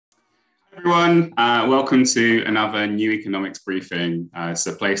Everyone, welcome to another new economics briefing. It's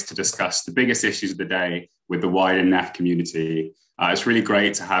a place to discuss the biggest issues of the day with the wider NEF community. It's really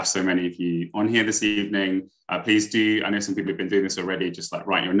great to have so many of you on here this evening. Please do, I know some people have been doing this already, just like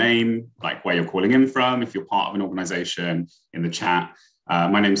write your name, like where you're calling in from, if you're part of an organization in the chat.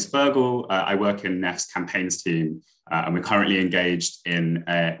 My name is Fahnbulleh. I work in NEF's campaigns team, and we're currently engaged in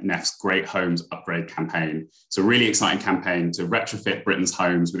NEF's Great Homes Upgrade campaign. It's a really exciting campaign to retrofit Britain's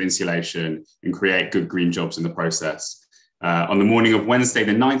homes with insulation and create good green jobs in the process. On the morning of Wednesday,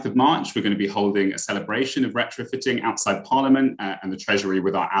 the 9th of March, we're going to be holding a celebration of retrofitting outside Parliament and the Treasury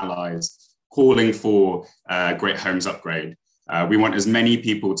with our allies, calling for Great Homes Upgrade. We want as many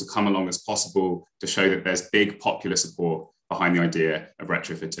people to come along as possible to show that there's big popular support behind the idea of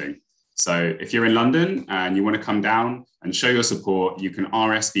retrofitting. So if you're in London and you want to come down and show your support, you can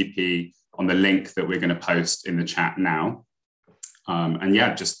RSVP on the link that we're going to post in the chat now. And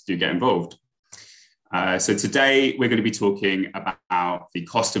yeah, just do get involved. So today we're going to be talking about the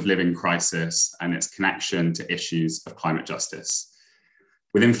cost of living crisis and its connection to issues of climate justice.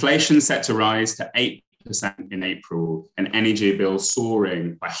 With inflation set to rise to 8% in April and energy bills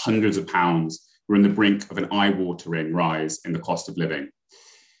soaring by hundreds of pounds, we're on the brink of an eye-watering rise in the cost of living.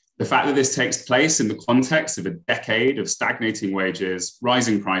 The fact that this takes place in the context of a decade of stagnating wages,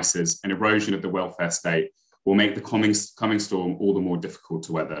 rising prices, and erosion of the welfare state will make the coming storm all the more difficult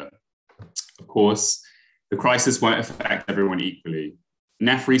to weather. Of course, the crisis won't affect everyone equally.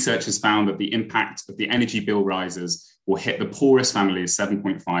 NEF research has found that the impact of the energy bill rises will hit the poorest families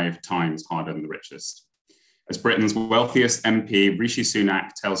 7.5 times harder than the richest. As Britain's wealthiest MP, Rishi Sunak,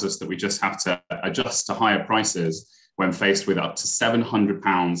 tells us that we just have to adjust to higher prices when faced with up to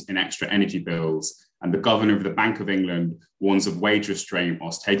 £700 in extra energy bills, and the governor of the Bank of England warns of wage restraint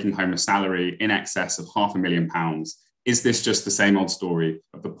whilst taking home a salary in excess of £500,000. Is this just the same old story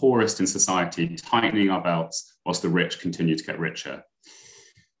of the poorest in society tightening our belts whilst the rich continue to get richer?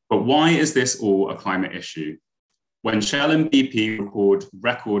 But why is this all a climate issue? When Shell and BP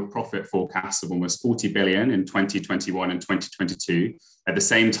record profit forecasts of almost 40 billion in 2021 and 2022, at the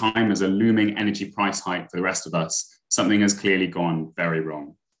same time as a looming energy price hike for the rest of us, something has clearly gone very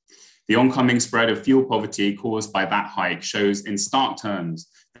wrong. The oncoming spread of fuel poverty caused by that hike shows in stark terms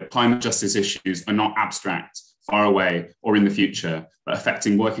that climate justice issues are not abstract, far away, or in the future, but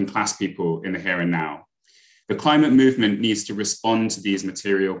affecting working class people in the here and now. The climate movement needs to respond to these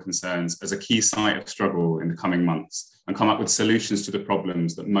material concerns as a key site of struggle in the coming months and come up with solutions to the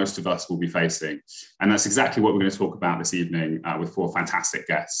problems that most of us will be facing. And that's exactly what we're going to talk about this evening with four fantastic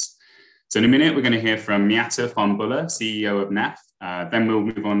guests. So in a minute, we're going to hear from Miatta Fahnbulleh, CEO of NEF. Then we'll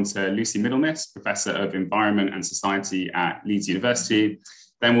move on to Lucie Middlemiss, Professor of Environment and Society at Leeds University.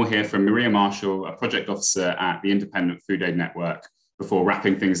 Then we'll hear from Maria Marshall, a project officer at the Independent Food Aid Network, before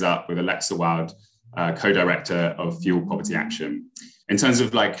wrapping things up with Alexa Waud, co-director of Fuel Poverty Action. In terms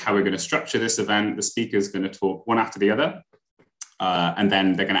of like how we're going to structure this event, the speakers are going to talk one after the other, and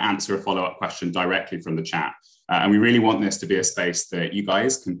then they're going to answer a follow-up question directly from the chat. And we really want this to be a space that you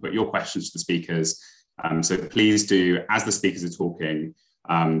guys can put your questions to the speakers. So please do, as the speakers are talking,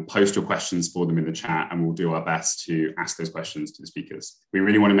 post your questions for them in the chat, and we'll do our best to ask those questions to the speakers. We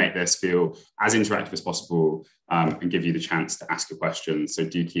really want to make this feel as interactive as possible and give you the chance to ask your questions. So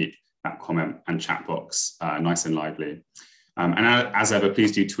do keep that comment and chat box nice and lively. And as ever,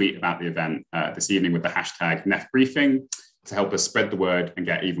 please do tweet about the event this evening with the hashtag #NEFbriefing to help us spread the word and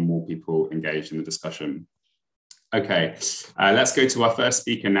get even more people engaged in the discussion. Okay, let's go to our first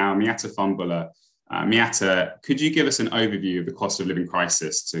speaker now, Miatta Fahnbulleh. Miatta, could you give us an overview of the cost of living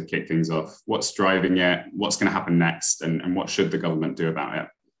crisis to kick things off? What's driving it? What's going to happen next? And what should the government do about it?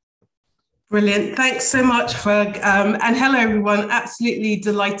 Brilliant. Thanks so much, Ferg. And hello, everyone. Absolutely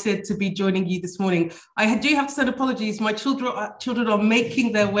delighted to be joining you this morning. I do have to send apologies. My children are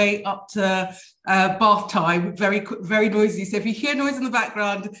making their way up to bath time, very noisy. So if you hear noise in the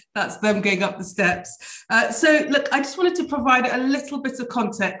background, that's them going up the steps. So look, I just wanted to provide a little bit of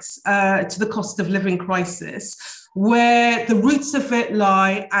context to the cost of living crisis, where the roots of it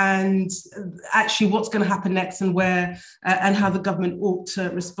lie, and actually what's going to happen next, and where and how the government ought to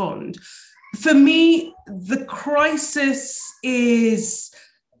respond. For me, the crisis is,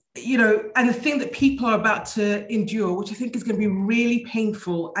 and the thing that people are about to endure, which I think is going to be really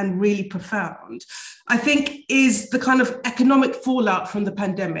painful and really profound, I think is the kind of economic fallout from the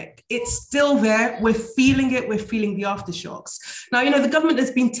pandemic. It's still there. We're feeling it. We're feeling the aftershocks. Now, the government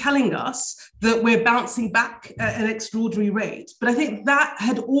has been telling us that we're bouncing back at an extraordinary rate. But I think that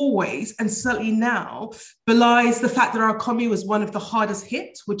had always, and certainly now, belies the fact that our economy was one of the hardest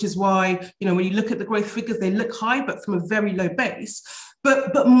hit, which is why, when you look at the growth figures, they look high, but from a very low base.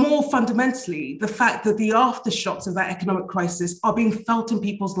 But more fundamentally, the fact that the aftershocks of that economic crisis are being felt in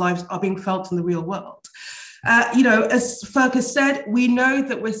people's lives, are being felt in the real world. As Fergus said, we know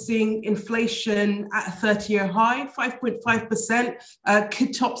that we're seeing inflation at a 30-year high, 5.5%,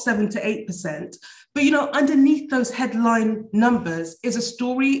 could top 7 to 8%. But, underneath those headline numbers is a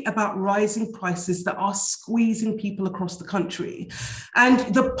story about rising prices that are squeezing people across the country. And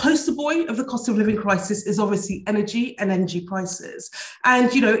the poster boy of the cost of living crisis is obviously energy and energy prices.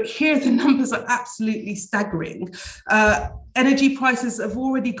 And, here the numbers are absolutely staggering. Energy prices have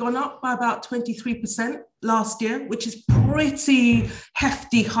already gone up by about 23% last year, which is pretty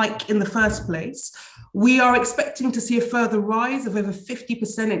hefty hike in the first place. We are expecting to see a further rise of over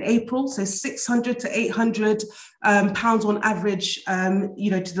 50% in April, so 600 to 800 pounds on average, to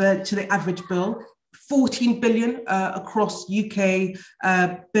the average bill. 14 billion across UK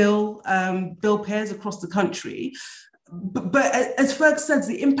bill payers across the country. But as Ferg says,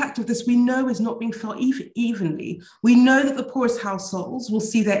 the impact of this we know is not being felt evenly. We know that the poorest households will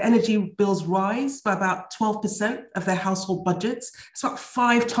see their energy bills rise by about 12% of their household budgets. It's about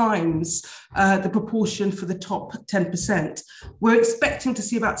 5 times the proportion for the top 10%. We're expecting to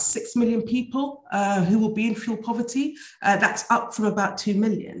see about 6 million people who will be in fuel poverty. That's up from about 2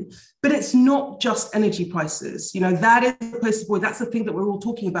 million. But it's not just energy prices. That is the poster boy. That's the thing that we're all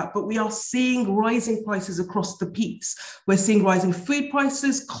talking about. But we are seeing rising prices across the piece. We're seeing rising food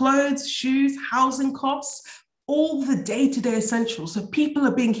prices, clothes, shoes, housing costs, all the day-to-day essentials. So people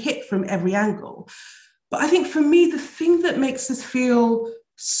are being hit from every angle. But I think for me, the thing that makes this feel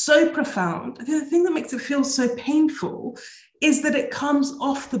so profound, I think the thing that makes it feel so painful is that it comes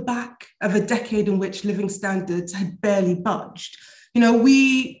off the back of a decade in which living standards had barely budged.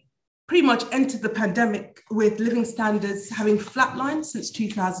 We pretty much entered the pandemic with living standards having flatlined since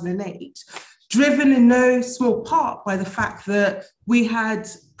 2008, driven in no small part by the fact that we had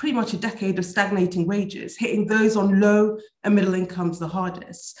pretty much a decade of stagnating wages, hitting those on low and middle incomes the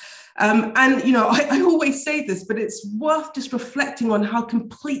hardest. I always say this, but it's worth just reflecting on how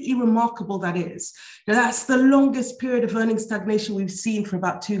completely remarkable that is. That's the longest period of earning stagnation we've seen for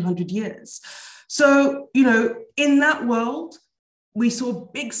about 200 years. So, in that world, we saw a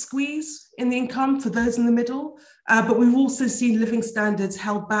big squeeze in the income for those in the middle, but we've also seen living standards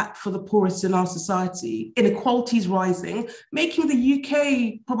held back for the poorest in our society, inequalities rising, making the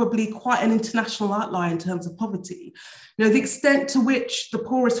UK probably quite an international outlier in terms of poverty. The extent to which the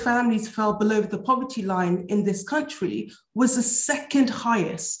poorest families fell below the poverty line in this country was the second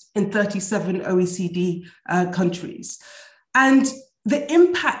highest in 37 OECD countries. And the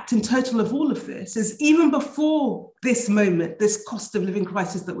impact in total of all of this is even before this moment, this cost of living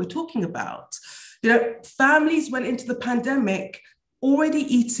crisis that we're talking about, families went into the pandemic already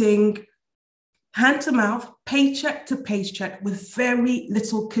eating hand to mouth, paycheck to paycheck, with very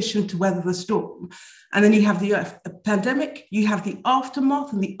little cushion to weather the storm. And then you have the pandemic, you have the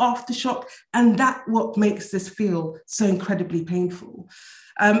aftermath and the aftershock, and that's what makes this feel so incredibly painful.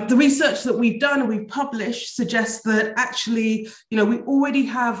 The research that we've done and we've published suggests that actually, we already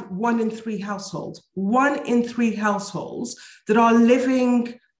have 1 in 3 households that are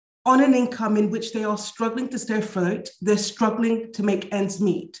living on an income in which they are struggling to stay afloat, they're struggling to make ends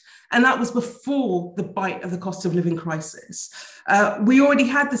meet. And that was before the bite of the cost of living crisis. We already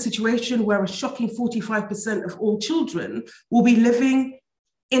had the situation where a shocking 45% of all children will be living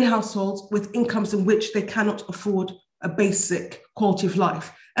in households with incomes in which they cannot afford a basic quality of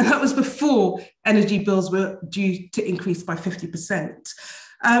life. And that was before energy bills were due to increase by 50%.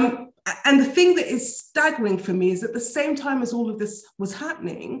 And the thing that is staggering for me is at the same time as all of this was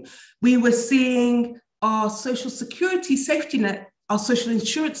happening, we were seeing our social security safety net, our social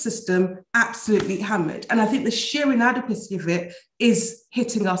insurance system absolutely hammered. And I think the sheer inadequacy of it is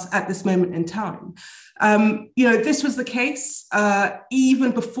hitting us at this moment in time. This was the case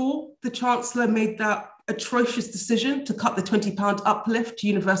even before the Chancellor made that atrocious decision to cut the £20 uplift to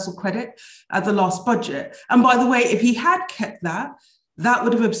universal credit at the last budget. And by the way, if he had kept that, that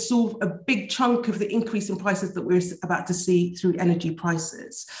would have absorbed a big chunk of the increase in prices that we're about to see through energy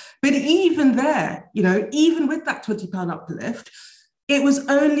prices. But even there, even with that £20 uplift, it was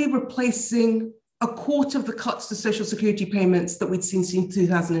only replacing a quarter of the cuts to social security payments that we'd seen since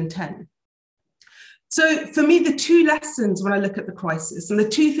 2010. So for me, the 2 lessons when I look at the crisis and the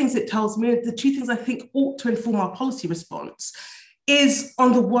 2 things it tells me, the 2 things I think ought to inform our policy response is,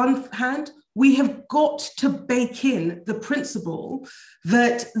 on the one hand, we have got to bake in the principle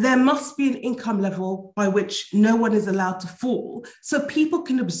that there must be an income level by which no one is allowed to fall so people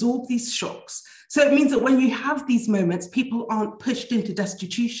can absorb these shocks. So it means that when you have these moments, people aren't pushed into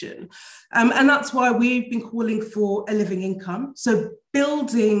destitution. And that's why we've been calling for a living income. So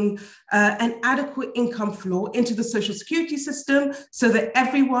building an adequate income floor into the social security system so that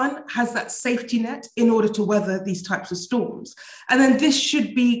everyone has that safety net in order to weather these types of storms. And then this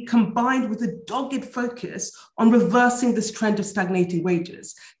should be combined with a dogged focus on reversing this trend of stagnating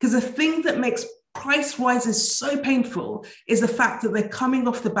wages. Because the thing that makes price rises so painful is the fact that they're coming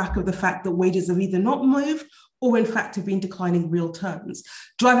off the back of the fact that wages have either not moved or in fact have been declining real terms.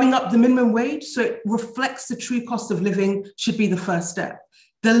 Driving up the minimum wage so it reflects the true cost of living should be the first step.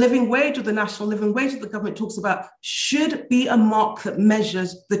 The living wage, or the national living wage that the government talks about, should be a mark that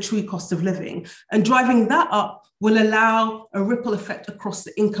measures the true cost of living. And driving that up will allow a ripple effect across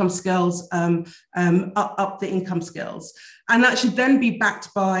the income scales, up the income scales. And that should then be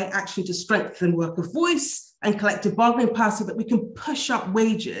backed by action to strengthen worker voice and collective bargaining power so that we can push up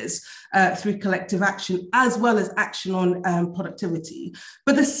wages through collective action, as well as action on productivity.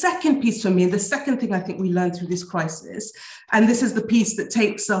 But the second piece for me, the second thing I think we learned through this crisis, and this is the piece that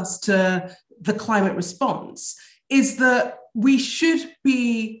takes us to the climate response, is that we should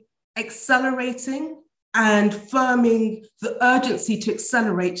be accelerating and firming the urgency to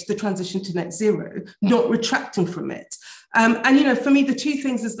accelerate the transition to net zero, not retracting from it. And, you know, for me, the two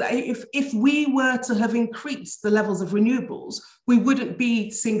things is that if we were to have increased the levels of renewables, we wouldn't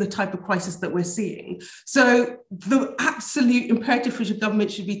be seeing the type of crisis that we're seeing. So the absolute imperative for the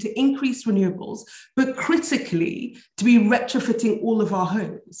government should be to increase renewables, but critically to be retrofitting all of our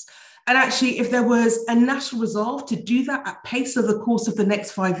homes. And actually, if there was a national resolve to do that at pace over the course of the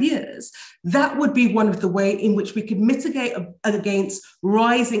next 5 years, that would be one of the ways in which we could mitigate against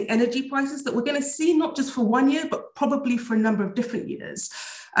rising energy prices that we're going to see not just for 1 year, but probably for a number of different years.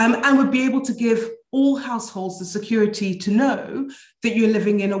 And would be able to give all households the security to know that you're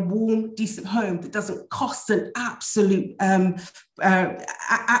living in a warm, decent home that doesn't cost an absolute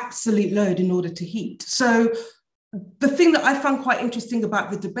load in order to heat. So the thing that I found quite interesting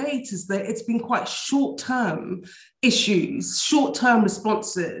about the debate is that it's been quite short-term issues, short-term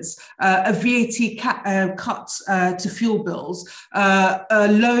responses, a VAT cut to fuel bills, a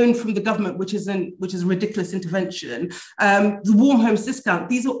loan from the government, which is a ridiculous intervention, the warm homes discount.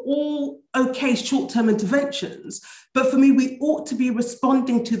 These are all okay short-term interventions. But for me, we ought to be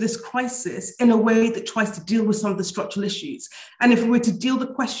responding to this crisis in a way that tries to deal with some of the structural issues. And if we were to deal with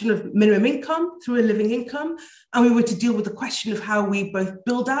the question of minimum income through a living income, and we were to deal with the question of how we both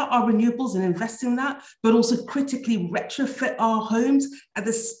build out our renewables and invest in that, but also critically retrofit our homes at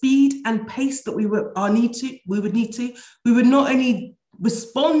the speed and pace that we would need to, we would not only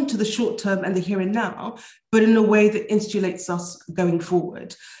respond to the short term and the here and now, but in a way that insulates us going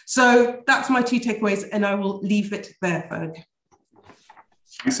forward. So that's my two takeaways, and I will leave it there, Ferg.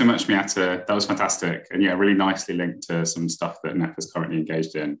 Thanks so much, Miatta. That was fantastic. And yeah, really nicely linked to some stuff that NEF is currently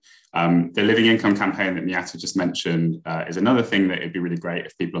engaged in. The living income campaign that Miatta just mentioned is another thing that it'd be really great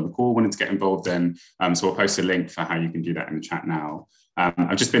if people on the call wanted to get involved in. So we'll post a link for how you can do that in the chat now.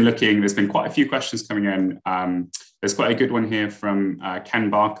 I've just been looking, there's been quite a few questions coming in. There's quite a good one here from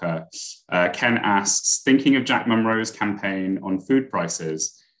Ken Barker. Ken asks, thinking of Jack Monroe's campaign on food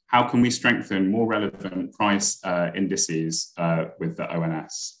prices, how can we strengthen more relevant price indices with the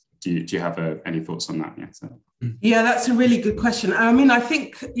ONS? Do you have any thoughts on that, Miatta? Yeah, that's a really good question. I mean, I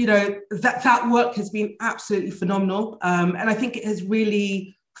think, you know, that work has been absolutely phenomenal. And I think it has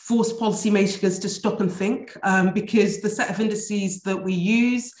really forced policymakers to stop and think, because the set of indices that we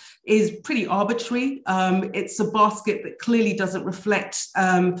use is pretty arbitrary. It's a basket that clearly doesn't reflect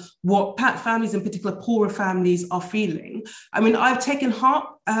what families, in particular poorer families, are feeling. I mean, I've taken heart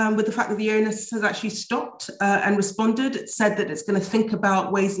with the fact that the ONS has actually stopped and responded. It said that it's going to think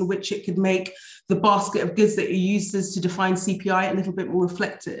about ways in which it could make the basket of goods that it uses to define CPI a little bit more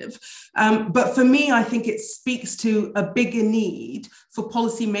reflective. But for me, I think it speaks to a bigger need for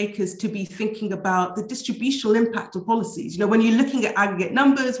policymakers to be thinking about the distributional impact of policies. You know, when you're looking at aggregate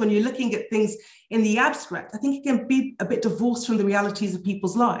numbers, when you're looking at things in the abstract, I think it can be a bit divorced from the realities of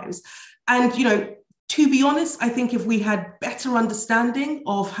people's lives. And, you know, to be honest, I think if we had better understanding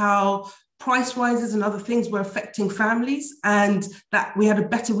of how price rises and other things were affecting families, and that we had a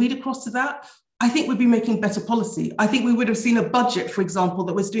better read across to that, I think we'd be making better policy. I think we would have seen a budget, for example,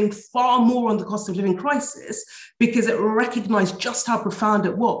 that was doing far more on the cost of living crisis because it recognized just how profound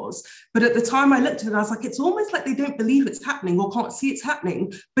it was. But at the time I looked at it, I was like, it's almost like they don't believe it's happening or can't see it's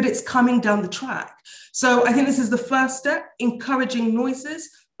happening, but it's coming down the track. So I think this is the first step, encouraging noises,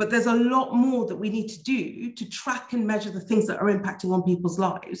 but there's a lot more that we need to do to track and measure the things that are impacting on people's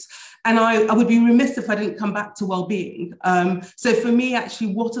lives. And I would be remiss if I didn't come back to well-being. So for me,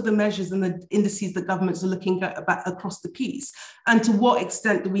 actually, what are the measures and the indices that governments are looking at across the piece? And to what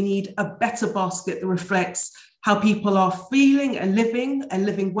extent do we need a better basket that reflects how people are feeling and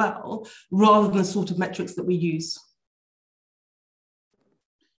living well, rather than the sort of metrics that we use.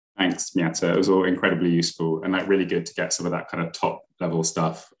 Thanks, Miatta. It was all incredibly useful and like really good to get some of that kind of top level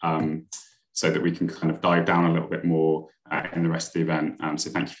stuff so that we can kind of dive down a little bit more in the rest of the event. So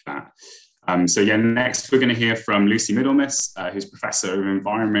thank you for that. So yeah, next we're going to hear from Lucie Middlemiss, who's Professor of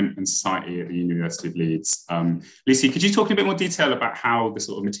Environment and Society at the University of Leeds. Lucie, could you talk in a bit more detail about how the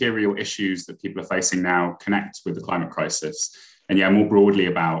sort of material issues that people are facing now connect with the climate crisis? And yeah, more broadly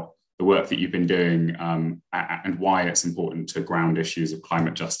about the work that you've been doing and why it's important to ground issues of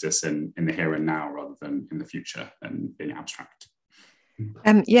climate justice in the here and now rather than in the future and being abstract.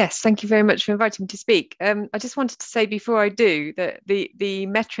 Yes, thank you very much for inviting me to speak. I just wanted to say before I do that the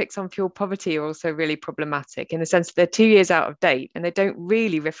metrics on fuel poverty are also really problematic in the sense that they're 2 years out of date and they don't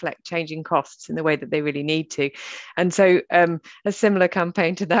really reflect changing costs in the way that they really need to. And so a similar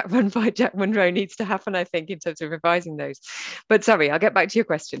campaign to that run by Jack Monroe needs to happen, I think, in terms of revising those. But sorry, I'll get back to your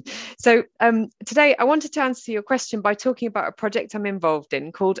question. So today I wanted to answer your question by talking about a project I'm involved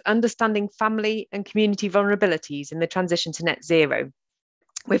in called Understanding Family and Community Vulnerabilities in the Transition to Net Zero.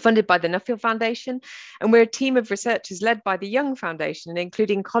 We're funded by the Nuffield Foundation, and we're a team of researchers led by the Young Foundation,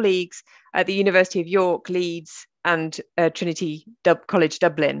 including colleagues at the University of York, Leeds, and Trinity College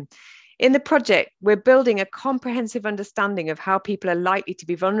Dublin. In the project, we're building a comprehensive understanding of how people are likely to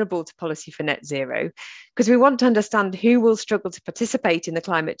be vulnerable to policy for net zero, because we want to understand who will struggle to participate in the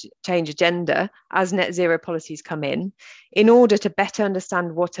climate change agenda as net zero policies come in order to better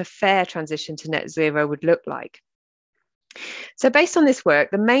understand what a fair transition to net zero would look like. So based on this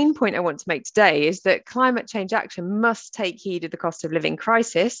work, the main point I want to make today is that climate change action must take heed of the cost of living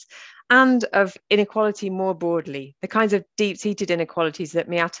crisis and of inequality more broadly, the kinds of deep-seated inequalities that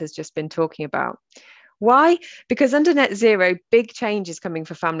Miatta has just been talking about. Why? Because under net zero, big change is coming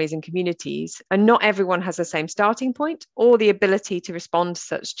for families and communities, and not everyone has the same starting point or the ability to respond to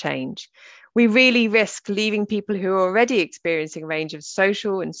such change. We really risk leaving people who are already experiencing a range of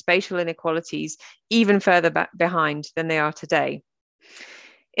social and spatial inequalities even further behind than they are today.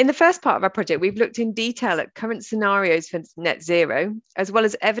 In the first part of our project, we've looked in detail at current scenarios for net zero, as well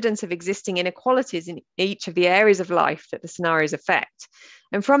as evidence of existing inequalities in each of the areas of life that the scenarios affect.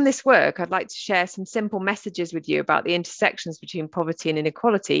 And from this work, I'd like to share some simple messages with you about the intersections between poverty and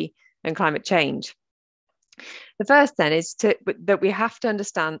inequality and climate change. The first then is that we have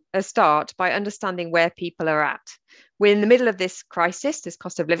to start by understanding where people are at. We're in the middle of this crisis, this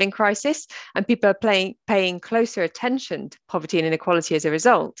cost of living crisis, and people are paying closer attention to poverty and inequality as a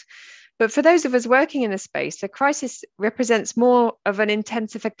result. But for those of us working in the space, the crisis represents more of an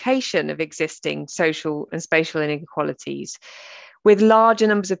intensification of existing social and spatial inequalities, with larger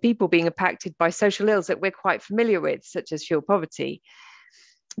numbers of people being impacted by social ills that we're quite familiar with, such as fuel poverty.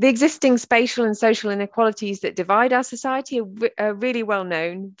 The existing spatial and social inequalities that divide our society are really well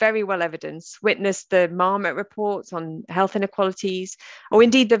known, very well evidenced. Witness the Marmot reports on health inequalities, or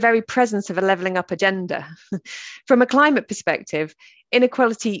indeed the very presence of a levelling up agenda. From a climate perspective,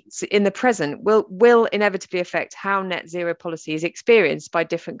 inequalities in the present will inevitably affect how net zero policy is experienced by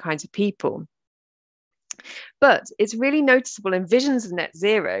different kinds of people. But it's really noticeable in visions of net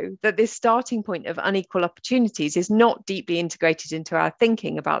zero that this starting point of unequal opportunities is not deeply integrated into our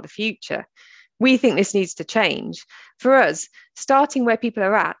thinking about the future. We think this needs to change. For us, starting where people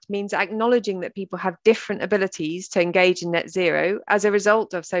are at means acknowledging that people have different abilities to engage in net zero as a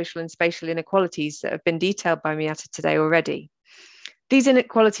result of social and spatial inequalities that have been detailed by Miatta today already. These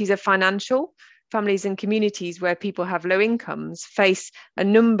inequalities are financial. Families and communities where people have low incomes face a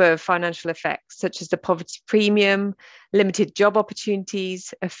number of financial effects, such as the poverty premium, limited job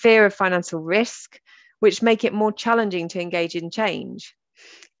opportunities, a fear of financial risk, which make it more challenging to engage in change.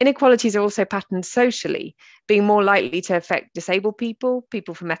 Inequalities are also patterned socially, being more likely to affect disabled people,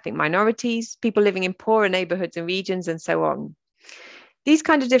 people from ethnic minorities, people living in poorer neighbourhoods and regions, and so on. These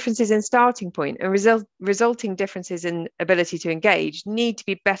kind of differences in starting point and resulting differences in ability to engage need to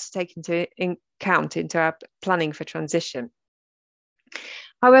be best taken into account into our planning for transition.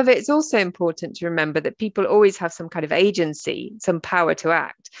 However, it's also important to remember that people always have some kind of agency, some power to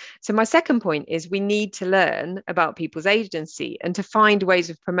act. So my second point is we need to learn about people's agency and to find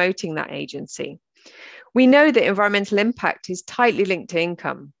ways of promoting that agency. We know that environmental impact is tightly linked to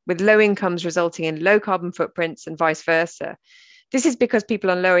income, with low incomes resulting in low carbon footprints and vice versa. This is because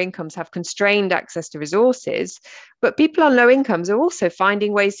people on low incomes have constrained access to resources, but people on low incomes are also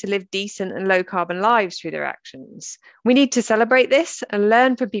finding ways to live decent and low carbon lives through their actions. We need to celebrate this and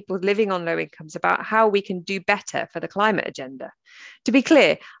learn from people living on low incomes about how we can do better for the climate agenda. To be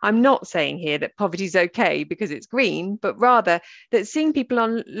clear, I'm not saying here that poverty is okay because it's green, but rather that seeing people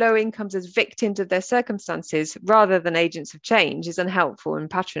on low incomes as victims of their circumstances rather than agents of change is unhelpful and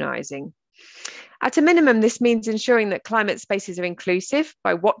patronising. At a minimum, this means ensuring that climate spaces are inclusive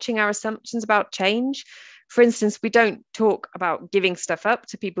by watching our assumptions about change. For instance, we don't talk about giving stuff up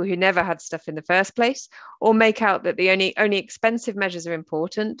to people who never had stuff in the first place, or make out that the only expensive measures are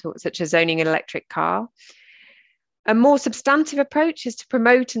important, such as owning an electric car. A more substantive approach is to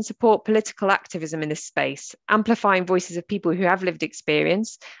promote and support political activism in this space, amplifying voices of people who have lived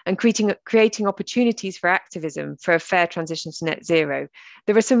experience and creating opportunities for activism for a fair transition to net zero.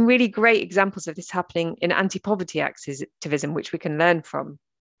 There are some really great examples of this happening in anti-poverty activism, which we can learn from.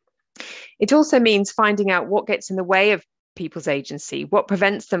 It also means finding out what gets in the way of people's agency, what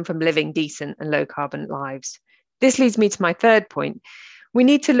prevents them from living decent and low carbon lives. This leads me to my third point. We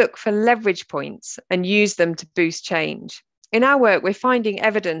need to look for leverage points and use them to boost change. In our work, we're finding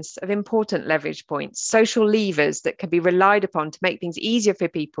evidence of important leverage points, social levers that can be relied upon to make things easier for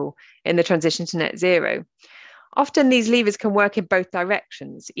people in the transition to net zero. Often these levers can work in both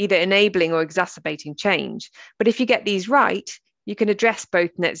directions, either enabling or exacerbating change. But if you get these right, you can address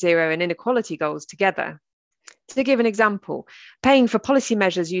both net zero and inequality goals together. To give an example, paying for policy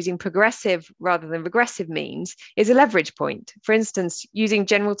measures using progressive rather than regressive means is a leverage point. For instance, using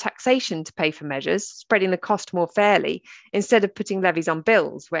general taxation to pay for measures, spreading the cost more fairly, instead of putting levies on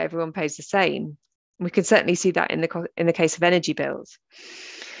bills where everyone pays the same. We can certainly see that in the case of energy bills.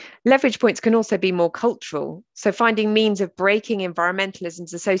 Leverage points can also be more cultural, so finding means of breaking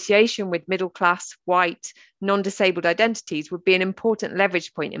environmentalism's association with middle class, white, non-disabled identities would be an important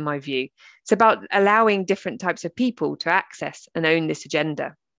leverage point in my view. It's about allowing different types of people to access and own this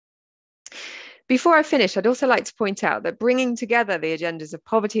agenda. Before I finish, I'd also like to point out that bringing together the agendas of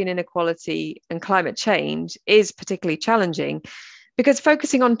poverty and inequality and climate change is particularly challenging because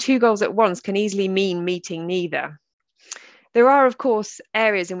focusing on two goals at once can easily mean meeting neither. There are, of course,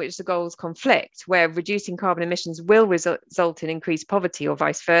 areas in which the goals conflict, where reducing carbon emissions will result in increased poverty or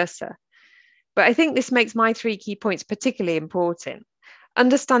vice versa. But I think this makes my three key points particularly important.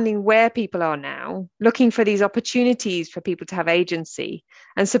 Understanding where people are now, looking for these opportunities for people to have agency,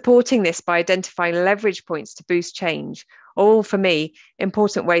 and supporting this by identifying leverage points to boost change, all for me,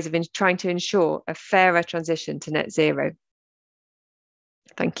 important ways of trying to ensure a fairer transition to net zero.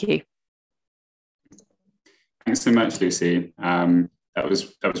 Thank you. Thanks so much, Lucie. That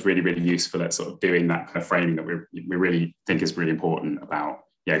was really, really useful at sort of doing that kind of framing that we really think is really important about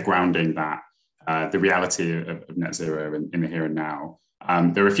grounding that the reality of net zero in the here and now.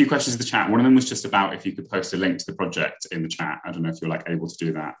 There are a few questions in the chat. One of them was just about if you could post a link to the project in the chat. I don't know if you're able to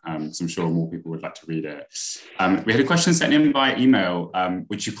do that, because I'm sure more people would like to read it. We had a question sent in by email,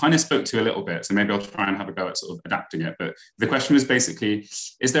 which you kind of spoke to a little bit, so maybe I'll try and have a go at sort of adapting it. But the question was basically,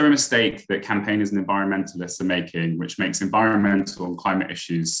 is there a mistake that campaigners and environmentalists are making, which makes environmental and climate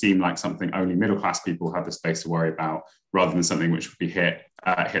issues seem like something only middle-class people have the space to worry about, rather than something which would be hit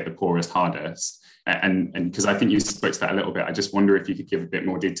the poorest hardest? And because I think you spoke to that a little bit, I just wonder if you could give a bit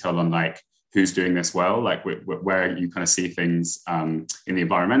more detail on who's doing this well, where you kind of see things in the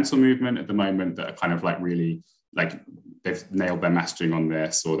environmental movement at the moment that are kind of really they've nailed their messaging on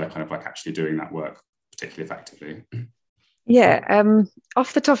this, or they're kind of actually doing that work particularly effectively. Yeah,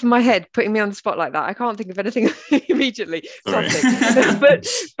 off the top of my head, putting me on the spot like that, I can't think of anything immediately.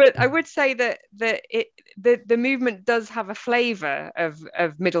 but I would say that the movement does have a flavour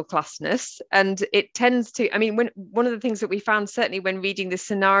of middle classness, and it tends to. I mean, one of the things that we found certainly when reading the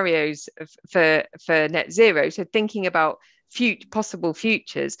scenarios for net zero, so thinking about possible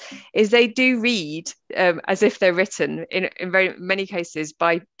futures, is they do read as if they're written in very many cases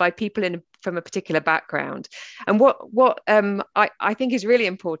by people from a particular background. And what I think is really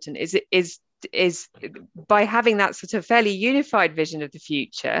important is by having that sort of fairly unified vision of the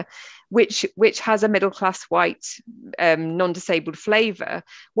future, which has a middle class white non-disabled flavour.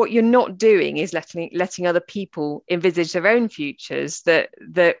 What you're not doing is letting other people envisage their own futures that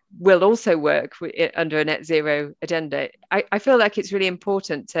will also work under a net zero agenda. I feel like it's really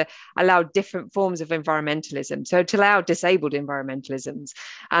important to allow different forms of environmentalism, so to allow disabled environmentalisms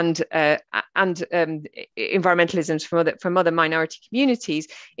and environmentalisms from other minority communities,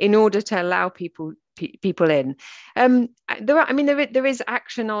 in order to allow people in. There is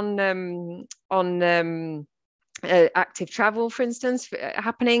action on active travel, for instance,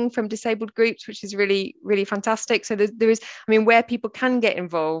 happening from disabled groups, which is really, really fantastic. So there is, I mean, where people can get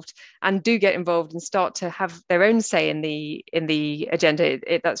involved and do get involved and start to have their own say in the agenda,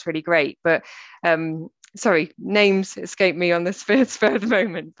 that's really great. But sorry, names escape me on the spur of the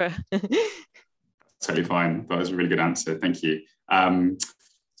moment. But totally fine. That was a really good answer. Thank you. There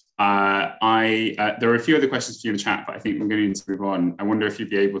are a few other questions for you in the chat, but I think we're going to need to move on. I wonder if you'd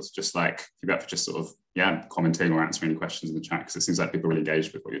be able to just sort of commenting or answering any questions in the chat, because it seems like people are really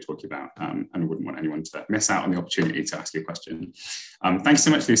engaged with what you're talking about, and I wouldn't want anyone to miss out on the opportunity to ask you a question. Thanks so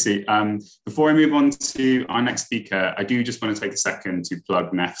much, Lucie. Before I move on to our next speaker, I do just want to take a second to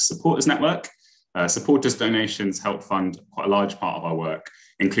plug NEF's Supporters Network. Supporters donations help fund quite a large part of our work,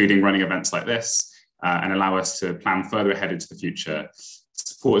 including running events like this, and allow us to plan further ahead into the future.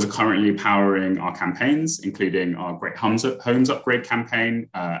 Supporters are currently powering our campaigns, including our Great Homes Upgrade campaign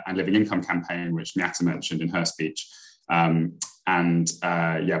and Living Income campaign, which Miatta mentioned in her speech.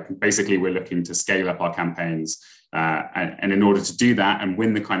 Basically, we're looking to scale up our campaigns. And in order to do that and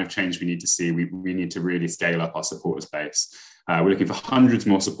win the kind of change we need to see, we need to really scale up our supporters base. We're looking for hundreds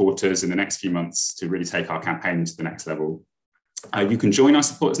more supporters in the next few months to really take our campaign to the next level. You can join our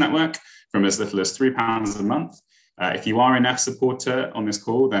supporters network from as little as £3 a month. If you are a NEF supporter on this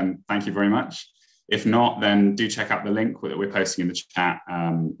call, then thank you very much. If not, then do check out the link that we're posting in the chat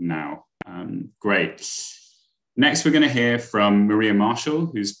now. Great. Next, we're going to hear from Maria Marshall,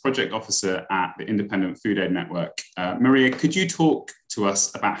 who's Project Officer at the Independent Food Aid Network. Maria, could you talk to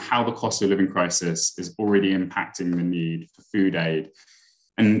us about how the cost of living crisis is already impacting the need for food aid?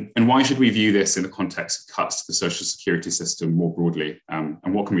 And why should we view this in the context of cuts to the social security system more broadly? And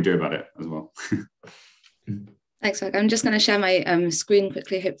what can we do about it as well? Thanks, Mark. I'm just going to share my screen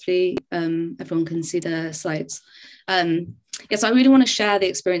quickly. Hopefully everyone can see the slides. Yes, I really want to share the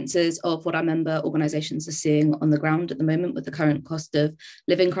experiences of what our member organisations are seeing on the ground at the moment with the current cost of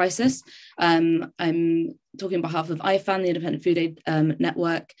living crisis. I'm talking on behalf of IFAN, the Independent Food Aid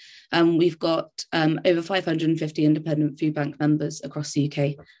Network. We've got over 550 independent food bank members across the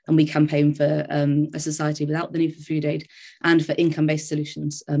UK, and we campaign for a society without the need for food aid and for income-based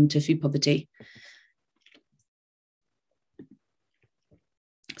solutions to food poverty.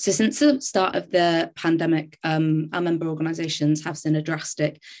 So since the start of the pandemic, our member organisations have seen a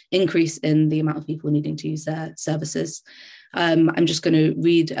drastic increase in the amount of people needing to use their services. I'm just going to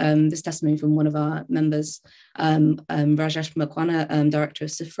read this testimony from one of our members, Rajesh Makwana, Director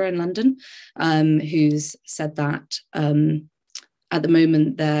of SIFRA in London, who's said that at the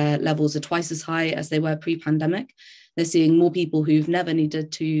moment their levels are twice as high as they were pre-pandemic. They're seeing more people who've never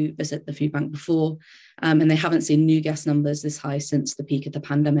needed to visit the food bank before, and they haven't seen new guest numbers this high since the peak of the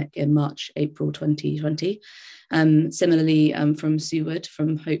pandemic in April 2020. Similarly, from Sue Wood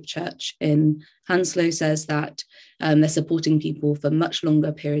from Hope Church in Hounslow says that they're supporting people for much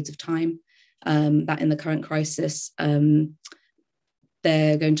longer periods of time, that in the current crisis,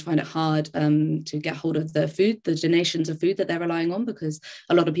 they're going to find it hard to get hold of the donations of food that they're relying on, because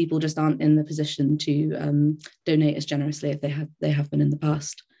a lot of people just aren't in the position to donate as generously as they have been in the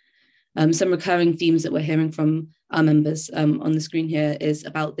past. Some recurring themes that we're hearing from our members on the screen here is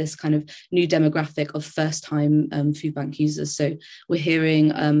about this kind of new demographic of first-time food bank users. So we're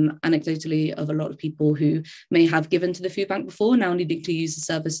hearing anecdotally of a lot of people who may have given to the food bank before, now needing to use the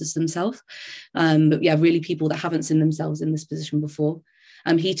services themselves. But yeah, really people that haven't seen themselves in this position before.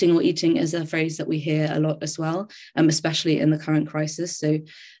 Heating or eating is a phrase that we hear a lot as well, especially in the current crisis. So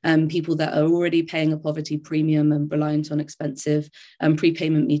people that are already paying a poverty premium and reliant on expensive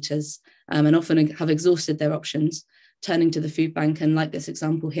prepayment meters and often have exhausted their options, turning to the food bank. And like this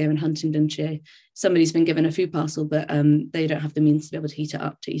example here in Huntingdonshire, somebody's been given a food parcel, but they don't have the means to be able to heat it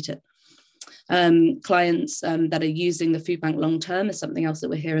up to eat it. Clients that are using the food bank long term is something else that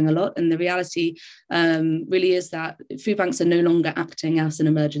we're hearing a lot. And the reality really is that food banks are no longer acting as an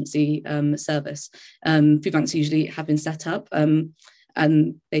emergency service. Food banks usually have been set up and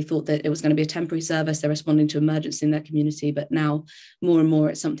they thought that it was going to be a temporary service. They're responding to emergency in their community, but now more and more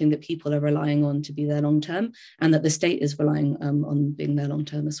it's something that people are relying on to be there long term, and that the state is relying on being there long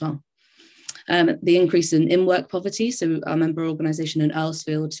term as well. The increase in work poverty. So our member organisation in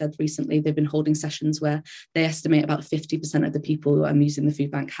Earlsfield said recently they've been holding sessions where they estimate about 50% of the people using the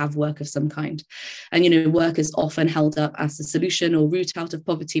food bank have work of some kind. And, you know, work is often held up as a solution or route out of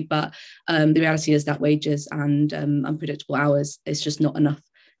poverty, but the reality is that wages and unpredictable hours is just not enough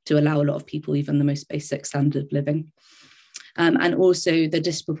to allow a lot of people even the most basic standard of living. and also the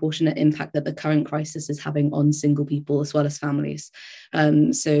disproportionate impact that the current crisis is having on single people as well as families.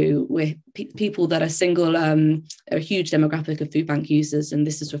 So we're people that are single are a huge demographic of food bank users, and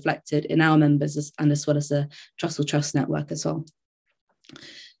this is reflected in our members and as well as the Trussell Trust network as well.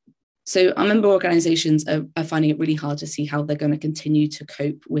 So our member organisations are finding it really hard to see how they're going to continue to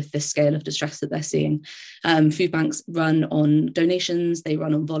cope with this scale of distress that they're seeing. Food banks run on donations, they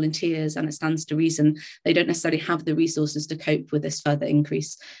run on volunteers, and it stands to reason they don't necessarily have the resources to cope with this further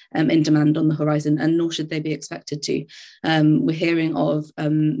increase in demand on the horizon, and nor should they be expected to. We're hearing of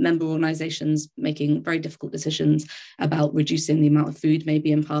member organisations making very difficult decisions about reducing the amount of food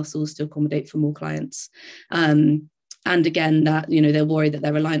maybe in parcels to accommodate for more clients. And again, that they're worried that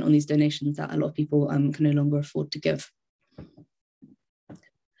they're reliant on these donations that a lot of people can no longer afford to give.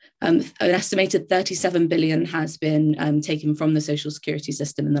 An estimated 37 billion has been taken from the social security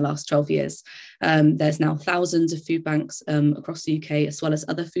system in the last 12 years. There's now thousands of food banks across the UK, as well as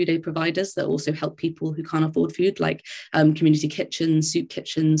other food aid providers that also help people who can't afford food, like community kitchens, soup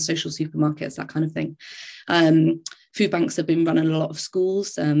kitchens, social supermarkets, that kind of thing. Food banks have been run in a lot of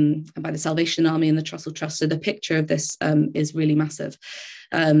schools by the Salvation Army and the Trussell Trust. So the picture of this is really massive.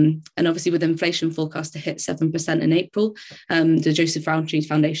 And obviously with inflation forecast to hit 7% in April, the Joseph Rowntree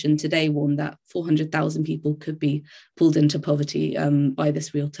Foundation today warned that 400,000 people could be pulled into poverty by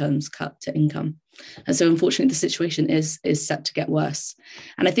this real terms cut to income. And so unfortunately, the situation is set to get worse.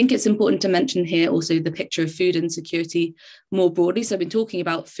 And I think it's important to mention here also the picture of food insecurity more broadly. So I've been talking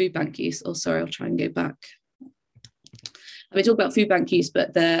about food bank use. Oh, sorry, I'll try and go back. I've been talking about food bank use,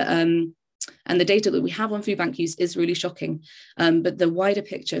 but the data that we have on food bank use is really shocking. But the wider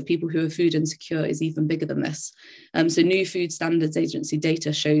picture of people who are food insecure is even bigger than this. So New Food Standards Agency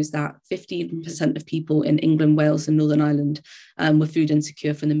data shows that 15% of people in England, Wales and Northern Ireland were food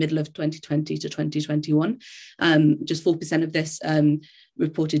insecure from the middle of 2020 to 2021. Just 4% of this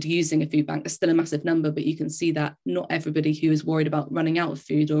reported using a food bank. It's still a massive number, but you can see that not everybody who is worried about running out of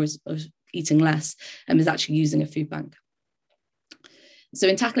food or is eating less is actually using a food bank. So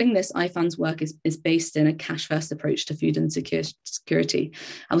in tackling this, IFAN's work is based in a cash-first approach to food insecurity.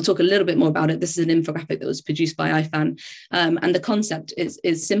 I will talk a little bit more about it. This is an infographic that was produced by IFAN. And the concept is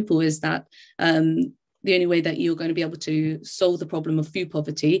simple, is that the only way that you're going to be able to solve the problem of food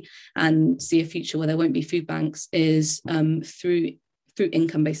poverty and see a future where there won't be food banks is through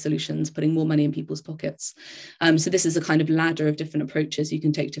income-based solutions, putting more money in people's pockets. So this is a kind of ladder of different approaches you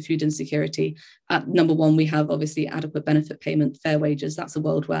can take to food insecurity. Number one, we have obviously adequate benefit payment, fair wages. That's a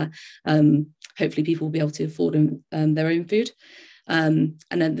world where hopefully people will be able to afford their own food. And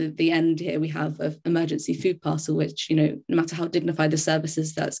then the end here, we have an emergency food parcel, which, no matter how dignified the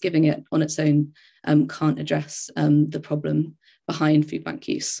services that's giving it on its own, can't address the problem behind food bank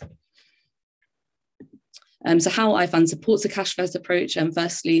use. So how IFAN supports a cash-first approach,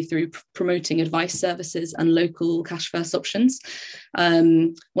 firstly through promoting advice services and local cash-first options.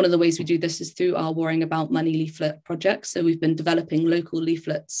 One of the ways we do this is through our Worrying About Money leaflet project. So we've been developing local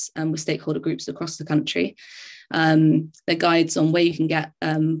leaflets with stakeholder groups across the country. They're guides on where you can get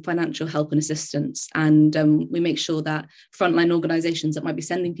financial help and assistance. And we make sure that frontline organisations that might be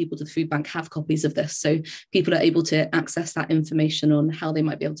sending people to the food bank have copies of this. So people are able to access that information on how they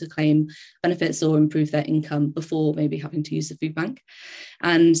might be able to claim benefits or improve their income before maybe having to use the food bank.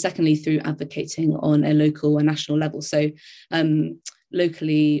 And secondly, through advocating on a local and national level. So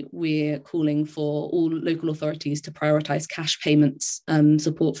locally, we're calling for all local authorities to prioritise cash payments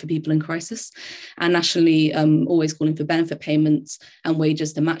support for people in crisis, and nationally, always calling for benefit payments and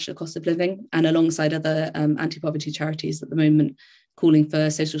wages to match the cost of living, and alongside other anti-poverty charities at the moment, calling for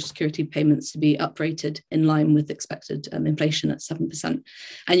social security payments to be uprated in line with expected inflation at 7%.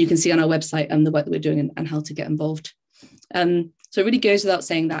 And you can see on our website the work that we're doing and how to get involved. So it really goes without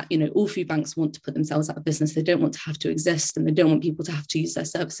saying that, all food banks want to put themselves out of business. They don't want to have to exist, and they don't want people to have to use their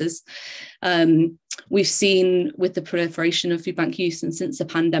services. We've seen with the proliferation of food bank use and since the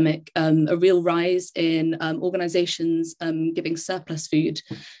pandemic, a real rise in organisations giving surplus food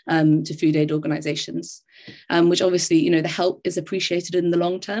to food aid organisations, which obviously, the help is appreciated in the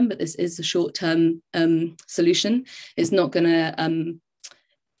long term, but this is a short-term solution. It's not going to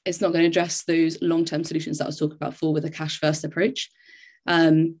address those long-term solutions that I was talking about before with a cash-first approach.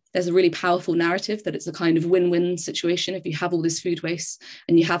 There's a really powerful narrative that it's a kind of win-win situation. If you have all this food waste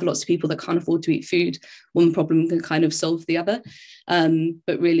and you have lots of people that can't afford to eat food, one problem can kind of solve the other.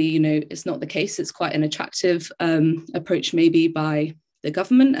 But really, it's not the case. It's quite an attractive approach maybe by the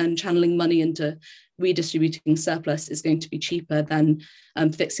government, and channeling money into redistributing surplus is going to be cheaper than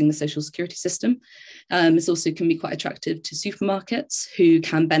fixing the social security system. This also can be quite attractive to supermarkets, who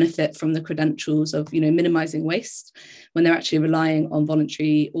can benefit from the credentials of, minimizing waste when they're actually relying on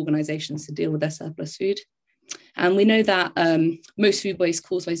voluntary organizations to deal with their surplus food. And we know that most food waste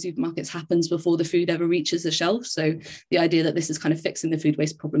caused by supermarkets happens before the food ever reaches the shelf. So the idea that this is kind of fixing the food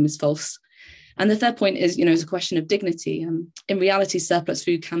waste problem is false. And the third point is, is a question of dignity. In reality, surplus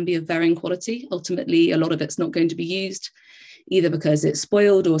food can be of varying quality. Ultimately, a lot of it's not going to be used, either because it's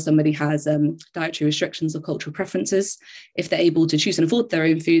spoiled or somebody has dietary restrictions or cultural preferences. If they're able to choose and afford their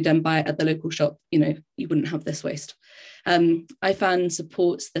own food and buy it at the local shop, you wouldn't have this waste. IFAN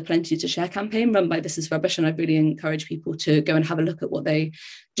supports the Plenty to Share campaign run by This Is Rubbish, and I really encourage people to go and have a look at what they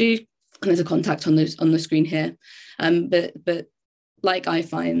do. And there's a contact on the screen here. But like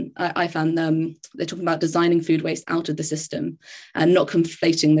IFAN, they're talking about designing food waste out of the system and not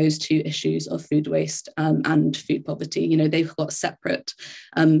conflating those two issues of food waste and food poverty. They've got separate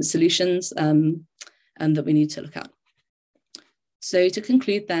solutions that we need to look at. So to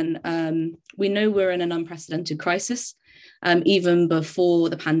conclude then, we know we're in an unprecedented crisis. Even before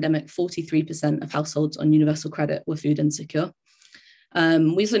the pandemic, 43% of households on universal credit were food insecure.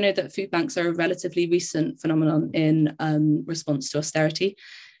 We also know that food banks are a relatively recent phenomenon in response to austerity.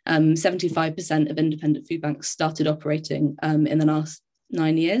 75% of independent food banks started operating in the last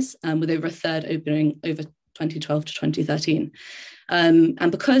 9 years, with over a third opening over 2012 to 2013.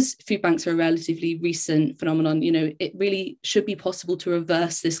 And because food banks are a relatively recent phenomenon, it really should be possible to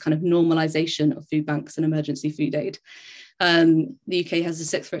reverse this kind of normalization of food banks and emergency food aid. The UK has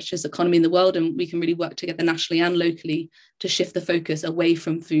the 6th richest economy in the world, and we can really work together nationally and locally to shift the focus away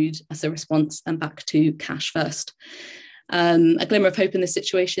from food as a response and back to cash first. A glimmer of hope in this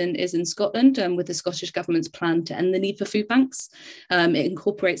situation is in Scotland, with the Scottish Government's plan to end the need for food banks. It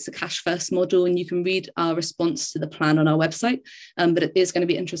incorporates the cash first model, and you can read our response to the plan on our website. But it is going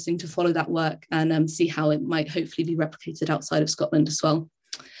to be interesting to follow that work and see how it might hopefully be replicated outside of Scotland as well.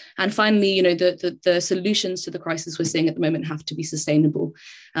 And finally, the solutions to the crisis we're seeing at the moment have to be sustainable.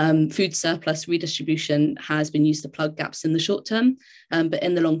 Food surplus redistribution has been used to plug gaps in the short term, but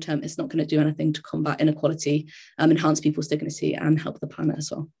in the long term, it's not going to do anything to combat inequality, enhance people's dignity, and help the planet as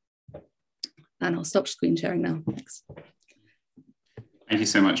well. And I'll stop screen sharing now. Thanks. Thank you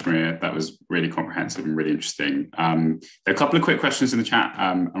so much, Maria. That was really comprehensive and really interesting. There are a couple of quick questions in the chat,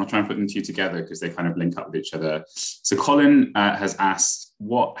 and I'll try and put them to you together because they kind of link up with each other. So Colin has asked,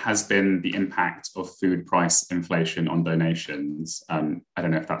 what has been the impact of food price inflation on donations? I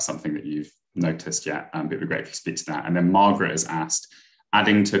don't know if that's something that you've noticed yet, but it'd be great if you speak to that. And then Margaret has asked,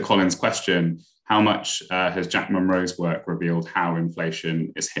 adding to Colin's question, how much has Jack Monroe's work revealed how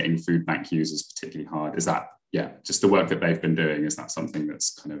inflation is hitting food bank users particularly hard? Is that, just the work that they've been doing, is that something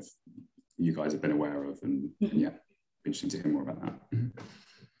that's kind of you guys have been aware of? And interesting to hear more about that.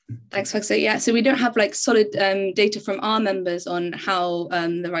 Thanks, Fox. So we don't have solid data from our members on how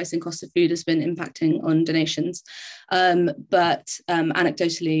the rising cost of food has been impacting on donations. But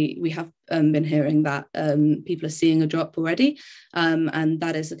anecdotally, we have been hearing that people are seeing a drop already, and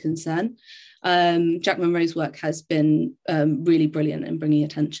that is a concern. Jack Monroe's work has been really brilliant in bringing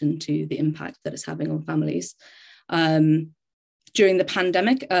attention to the impact that it's having on families. During the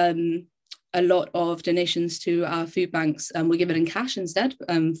pandemic, a lot of donations to our food banks were given in cash instead,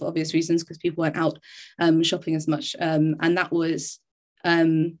 for obvious reasons, because people weren't out shopping as much. And that was,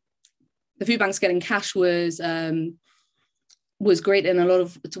 the food banks getting cash was great in a lot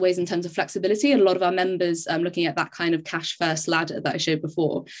of ways in terms of flexibility. And a lot of our members, looking at that kind of cash first ladder that I showed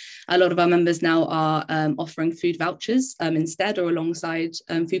before, a lot of our members now are offering food vouchers instead or alongside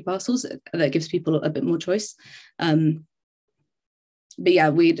food parcels. That gives people a bit more choice. But yeah,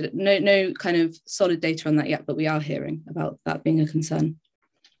 we no kind of solid data on that yet, but we are hearing about that being a concern.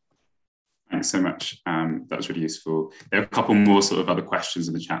 Thanks so much. That was really useful. There are a couple more sort of other questions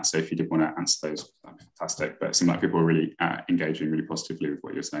in the chat, so if you did want to answer those, that'd be fantastic. But it seemed like people were really engaging really positively with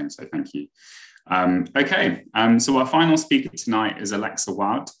what you're saying, so thank you. Okay, so our final speaker tonight is Alexa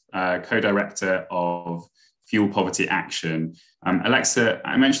Waud, co-director of Fuel Poverty Action. Alexa,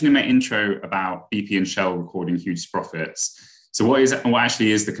 I mentioned in my intro about BP and Shell recording huge profits. So what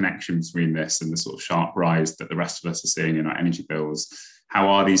actually is the connection between this and the sort of sharp rise that the rest of us are seeing in our energy bills? How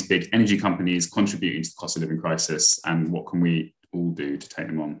are these big energy companies contributing to the cost of living crisis, and what can we all do to take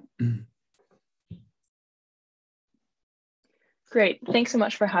them on? Great. Thanks so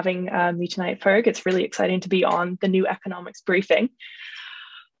much for having me tonight, Ferg. It's really exciting to be on the new economics briefing.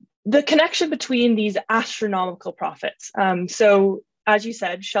 The connection between these astronomical profits. So as you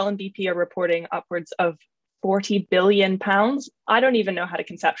said, Shell and BP are reporting upwards of 40 billion pounds. I don't even know how to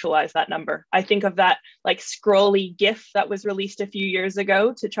conceptualize that number. I think of that like scrolly GIF that was released a few years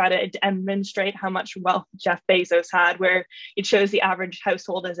ago to try to demonstrate how much wealth Jeff Bezos had, where it shows the average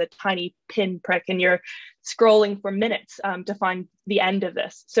household as a tiny pinprick and you're scrolling for minutes to find the end of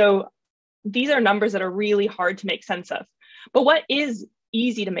this. So these are numbers that are really hard to make sense of. But what is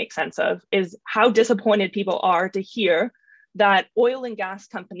easy to make sense of is how disappointed people are to hear that oil and gas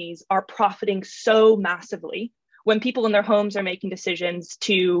companies are profiting so massively when people in their homes are making decisions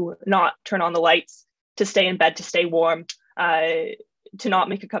to not turn on the lights, to stay in bed, to stay warm, to not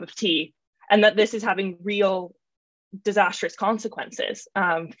make a cup of tea, and that this is having real disastrous consequences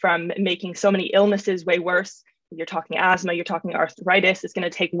from making so many illnesses way worse. You're talking asthma, you're talking arthritis. It's going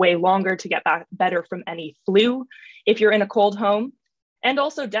to take way longer to get back better from any flu if you're in a cold home, and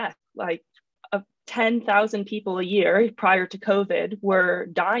also death. Like 10,000 people a year prior to COVID were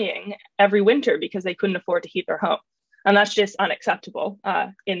dying every winter because they couldn't afford to heat their home. And that's just unacceptable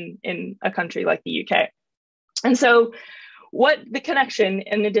in a country like the UK. And so what the connection,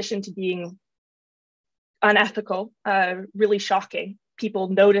 in addition to being unethical, really shocking, people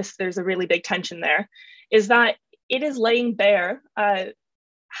notice there's a really big tension there, is that it is laying bare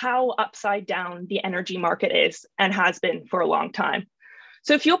how upside down the energy market is and has been for a long time.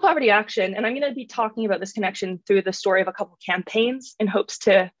 So Fuel Poverty Action, and I'm going to be talking about this connection through the story of a couple of campaigns in hopes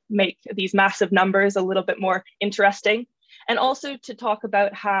to make these massive numbers a little bit more interesting, and also to talk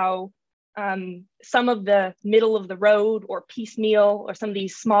about how some of the middle of the road or piecemeal or some of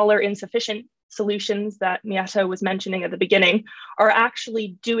these smaller insufficient solutions that Miatta was mentioning at the beginning are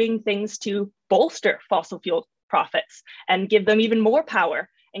actually doing things to bolster fossil fuel profits and give them even more power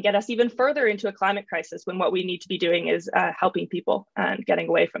and get us even further into a climate crisis when what we need to be doing is helping people and getting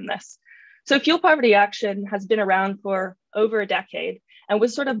away from this. So Fuel Poverty Action has been around for over a decade and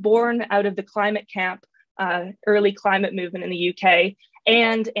was sort of born out of the climate camp, early climate movement in the UK,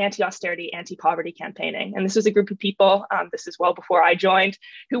 and anti-austerity, anti-poverty campaigning. And this was a group of people, this is well before I joined,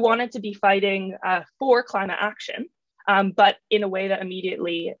 who wanted to be fighting for climate action, but in a way that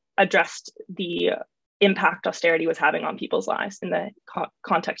immediately addressed the impact austerity was having on people's lives in the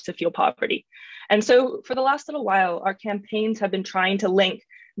context of fuel poverty. And so for the last little while, our campaigns have been trying to link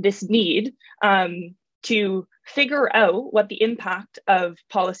this need to figure out what the impact of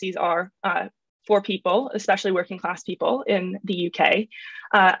policies are for people, especially working class people in the UK,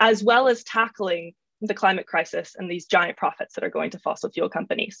 as well as tackling the climate crisis and these giant profits that are going to fossil fuel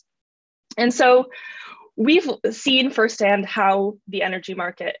companies. And so we've seen firsthand how the energy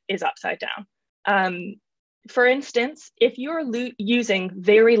market is upside down. For instance, if you're using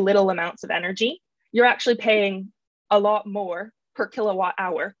very little amounts of energy, you're actually paying a lot more per kilowatt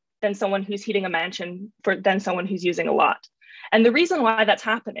hour than someone who's heating a mansion than someone who's using a lot. And the reason why that's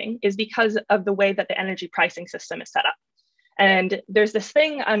happening is because of the way that the energy pricing system is set up. And there's this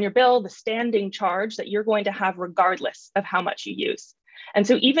thing on your bill, the standing charge that you're going to have regardless of how much you use. And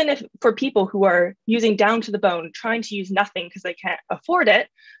so even if for people who are using down to the bone, trying to use nothing because they can't afford it,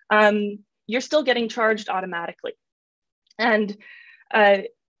 you're still getting charged automatically. And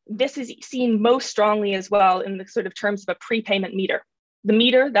this is seen most strongly as well in the sort of terms of a prepayment meter. The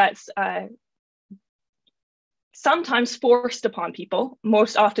meter that's sometimes forced upon people,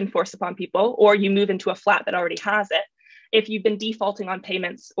 most often forced upon people, or you move into a flat that already has it, if you've been defaulting on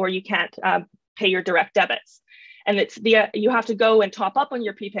payments or you can't pay your direct debits. And it's you have to go and top up on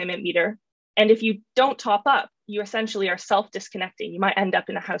your prepayment meter. And if you don't top up, you essentially are self-disconnecting. You might end up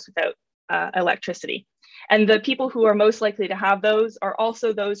in a house without electricity. And the people who are most likely to have those are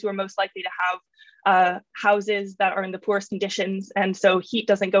also those who are most likely to have houses that are in the poorest conditions. And so heat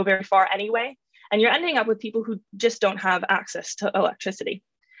doesn't go very far anyway. And you're ending up with people who just don't have access to electricity.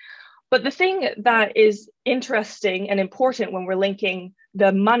 But the thing that is interesting and important when we're linking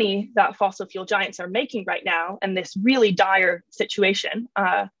the money that fossil fuel giants are making right now and this really dire situation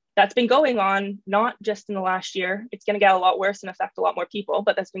that's been going on, not just in the last year, it's going to get a lot worse and affect a lot more people,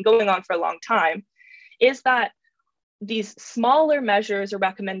 but that's been going on for a long time, is that these smaller measures or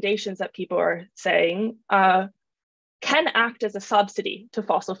recommendations that people are saying can act as a subsidy to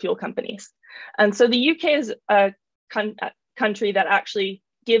fossil fuel companies. And so the UK is a country that actually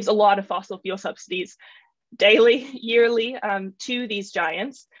gives a lot of fossil fuel subsidies daily, yearly to these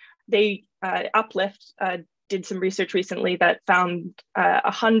giants. They Uplift did some research recently that found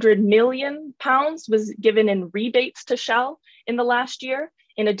 £100 million was given in rebates to Shell in the last year,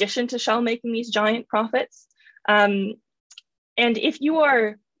 in addition to Shell making these giant profits. And if you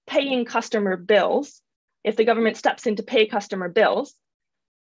are paying customer bills, if the government steps in to pay customer bills,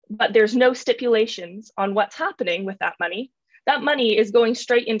 but there's no stipulations on what's happening with that money is going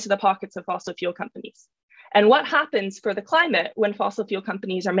straight into the pockets of fossil fuel companies. And what happens for the climate when fossil fuel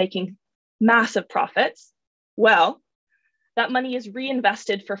companies are making massive profits? Well, that money is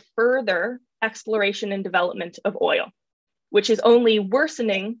reinvested for further exploration and development of oil, which is only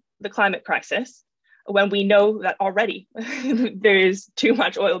worsening the climate crisis when we know that already there's too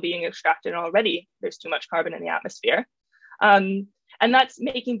much oil being extracted and already there's too much carbon in the atmosphere. And that's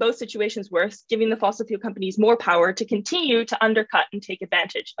making both situations worse, giving the fossil fuel companies more power to continue to undercut and take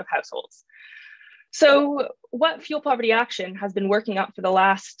advantage of households. So what Fuel Poverty Action has been working up for the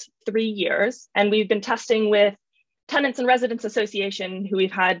last 3 years, and we've been testing with Tenants and Residents Association, who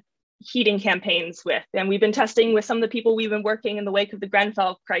we've had heating campaigns with, and we've been testing with some of the people we've been working in the wake of the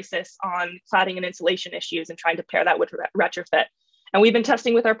Grenfell crisis on cladding and insulation issues and trying to pair that with retrofit. And we've been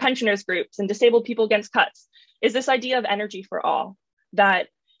testing with our pensioners groups and disabled people against cuts, is this idea of energy for all, that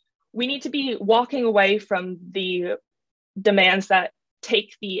we need to be walking away from the demands that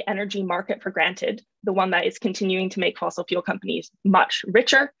take the energy market for granted, the one that is continuing to make fossil fuel companies much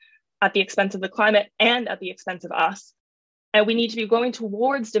richer at the expense of the climate and at the expense of us. And we need to be going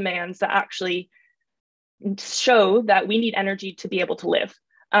towards demands that actually show that we need energy to be able to live.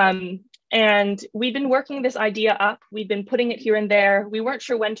 And we've been working this idea up. We've been putting it here and there. We weren't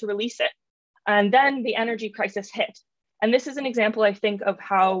sure when to release it. And then the energy crisis hit. And this is an example, I think, of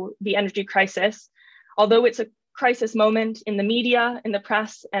how the energy crisis, although it's a crisis moment in the media, in the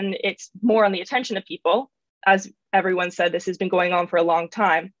press, and it's more on the attention of people, as everyone said, this has been going on for a long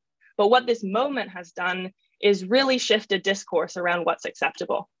time. But what this moment has done is really shift a discourse around what's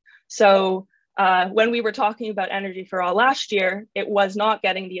acceptable. So when we were talking about Energy for All last year, it was not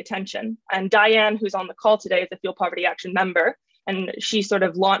getting the attention. And Diane, who's on the call today, is a Fuel Poverty Action member, and she sort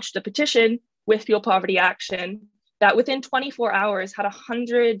of launched a petition with Fuel Poverty Action that within 24 hours had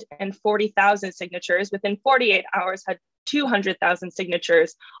 140,000 signatures, within 48 hours had 200,000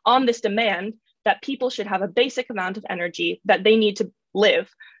 signatures on this demand that people should have a basic amount of energy that they need to live,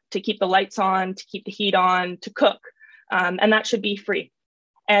 to keep the lights on, to keep the heat on, to cook, and that should be free.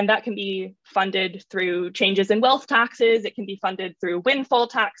 And that can be funded through changes in wealth taxes. It can be funded through windfall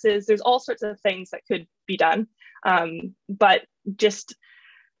taxes. There's all sorts of things that could be done. But just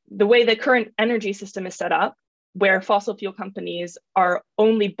the way the current energy system is set up, where fossil fuel companies are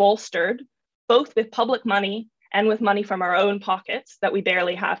only bolstered, both with public money and with money from our own pockets that we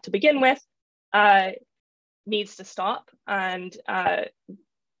barely have to begin with, needs to stop. And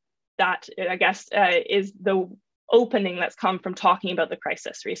that, I guess, is the opening that's come from talking about the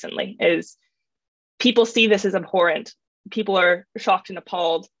crisis recently, is people see this as abhorrent. People are shocked and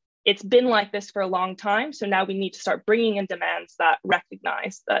appalled. It's been like this for a long time. So now we need to start bringing in demands that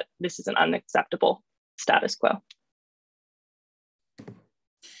recognize that this is an unacceptable status quo.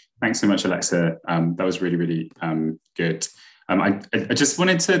 Thanks so much, Alexa. That was really, really good. I just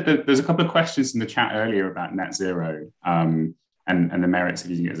wanted to, there's a couple of questions in the chat earlier about net zero and the merits of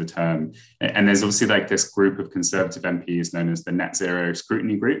using it as a term. And there's obviously like this group of Conservative MPs known as the Net Zero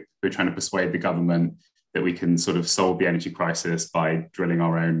Scrutiny Group, who are trying to persuade the government that we can sort of solve the energy crisis by drilling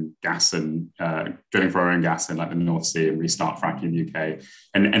our own gas and drilling for our own gas in like the North Sea and restart fracking in the UK.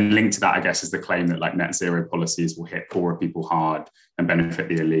 And linked to that, I guess, is the claim that like net zero policies will hit poorer people hard and benefit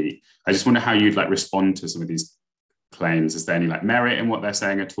the elite. I just wonder how you'd like respond to some of these claims. Is there any like merit in what they're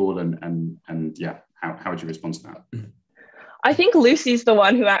saying at all? And yeah, how would you respond to that? I think Lucie's the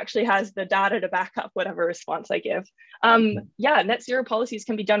one who actually has the data to back up whatever response I give. Yeah, net zero policies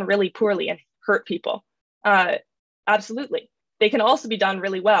can be done really poorly and hurt people. Absolutely. They can also be done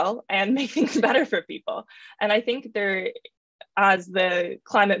really well and make things better for people. And I think there, as the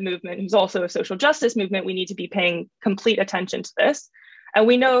climate movement, who's also a social justice movement, we need to be paying complete attention to this. And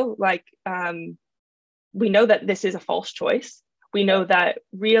we know, like, we know that this is a false choice. We know that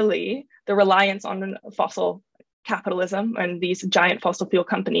really the reliance on fossil capitalism and these giant fossil fuel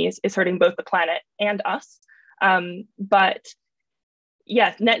companies is hurting both the planet and us. But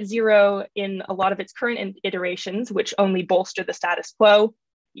yes, net zero in a lot of its current iterations, which only bolster the status quo,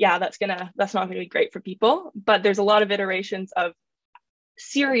 yeah, that's not gonna be great for people. But there's a lot of iterations of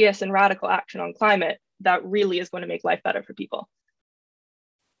serious and radical action on climate that really is going to make life better for people.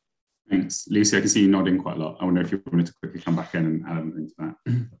 Thanks. Lucie, I can see you nodding quite a lot. I wonder if you wanted to quickly come back in and add anything to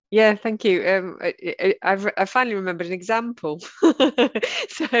that. Yeah, thank you. I finally remembered an example.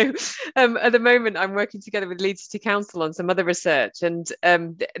 So at the moment, I'm working together with Leeds City Council on some other research, and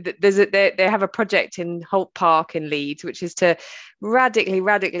they have a project in Holt Park in Leeds, which is to radically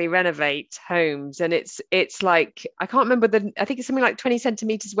renovate homes. And it's like, I can't remember I think it's something like 20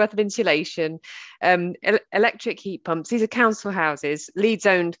 centimeters worth of insulation, electric heat pumps. These are council houses, Leeds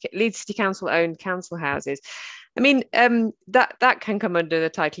City Council owned council houses. I mean, that can come under the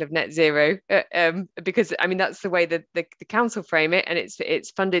title of net zero, because I mean that's the way that the council frame it, and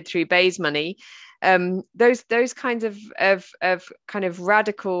it's funded through BEIS money. Those kinds of kind of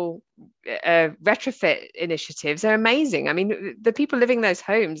radical retrofit initiatives are amazing. I mean, the people living in those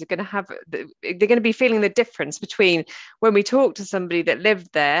homes are going to be feeling the difference between when we talk to somebody that lived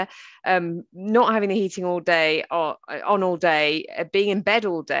there, not having the heating all day or on all day, being in bed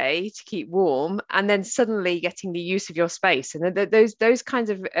all day to keep warm, and then suddenly getting the use of your space. And those kinds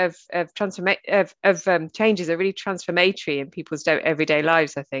of changes are really transformatory in people's everyday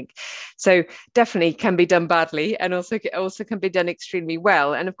lives, I think. So definitely can be done badly, and also can be done extremely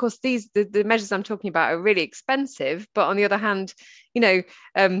well. And of course, the measures I'm talking about are really expensive, but on the other hand,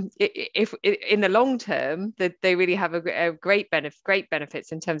 if in the long term that they really have a great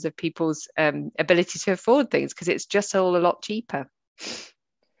benefits in terms of people's ability to afford things, because it's just all a lot cheaper.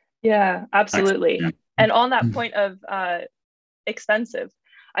 Yeah, absolutely. Yeah. And on that point of expensive,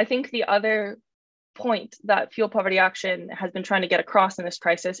 I think the other point that Fuel Poverty Action has been trying to get across in this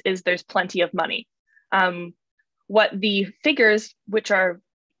crisis is there's plenty of money. What the figures,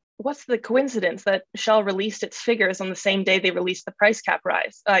 what's the coincidence that Shell released its figures on the same day they released the price cap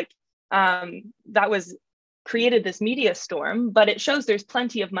rise? That was created this media storm, but it shows there's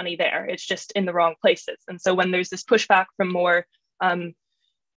plenty of money there. It's just in the wrong places. And so when there's this pushback from more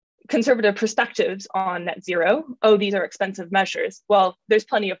conservative perspectives on net zero, these are expensive measures. Well, there's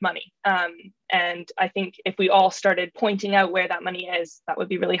plenty of money. And I think if we all started pointing out where that money is, that would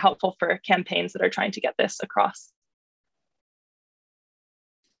be really helpful for campaigns that are trying to get this across.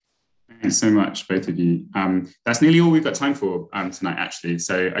 Thanks so much, both of you. That's nearly all we've got time for tonight, actually.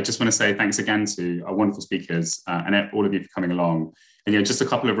 So I just want to say thanks again to our wonderful speakers and all of you for coming along. And just a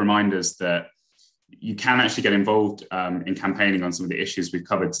couple of reminders that you can actually get involved in campaigning on some of the issues we've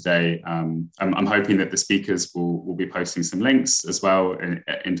covered today. I'm hoping that the speakers will be posting some links as well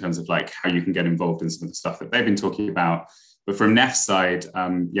in terms of how you can get involved in some of the stuff that they've been talking about. But from NEF's side,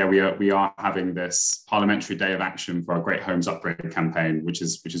 we are having this Parliamentary Day of Action for our Great Homes Upgrade campaign, which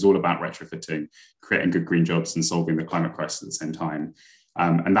is all about retrofitting, creating good green jobs and solving the climate crisis at the same time.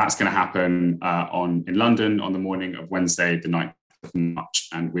 And that's going to happen in London on the morning of Wednesday, the 9th of March.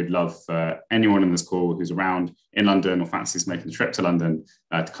 And we'd love for anyone on this call who's around in London or fancies making the trip to London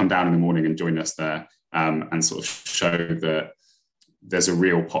to come down in the morning and join us there and sort of show that there's a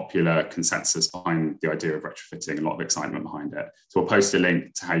real popular consensus behind the idea of retrofitting, a lot of excitement behind it. So we'll post a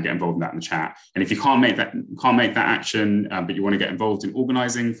link to how you get involved in that in the chat. And if you can't make that action, but you want to get involved in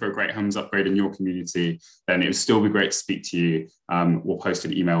organising for a Great Homes Upgrade in your community, then it would still be great to speak to you. We'll post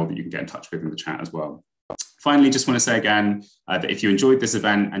an email that you can get in touch with in the chat as well. Finally, just want to say again that if you enjoyed this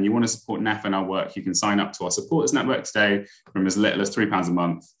event and you want to support NEF and our work, you can sign up to our supporters network today from as little as £3 a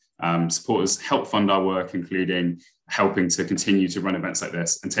month. Supporters help fund our work, including helping to continue to run events like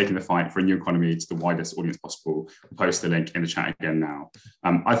this and taking the fight for a new economy to the widest audience possible. We'll post the link in the chat again now.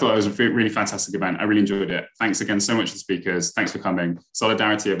 I thought it was a really fantastic event. I really enjoyed it. Thanks again so much to the speakers. Thanks for coming.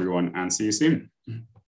 Solidarity, everyone, and see you soon.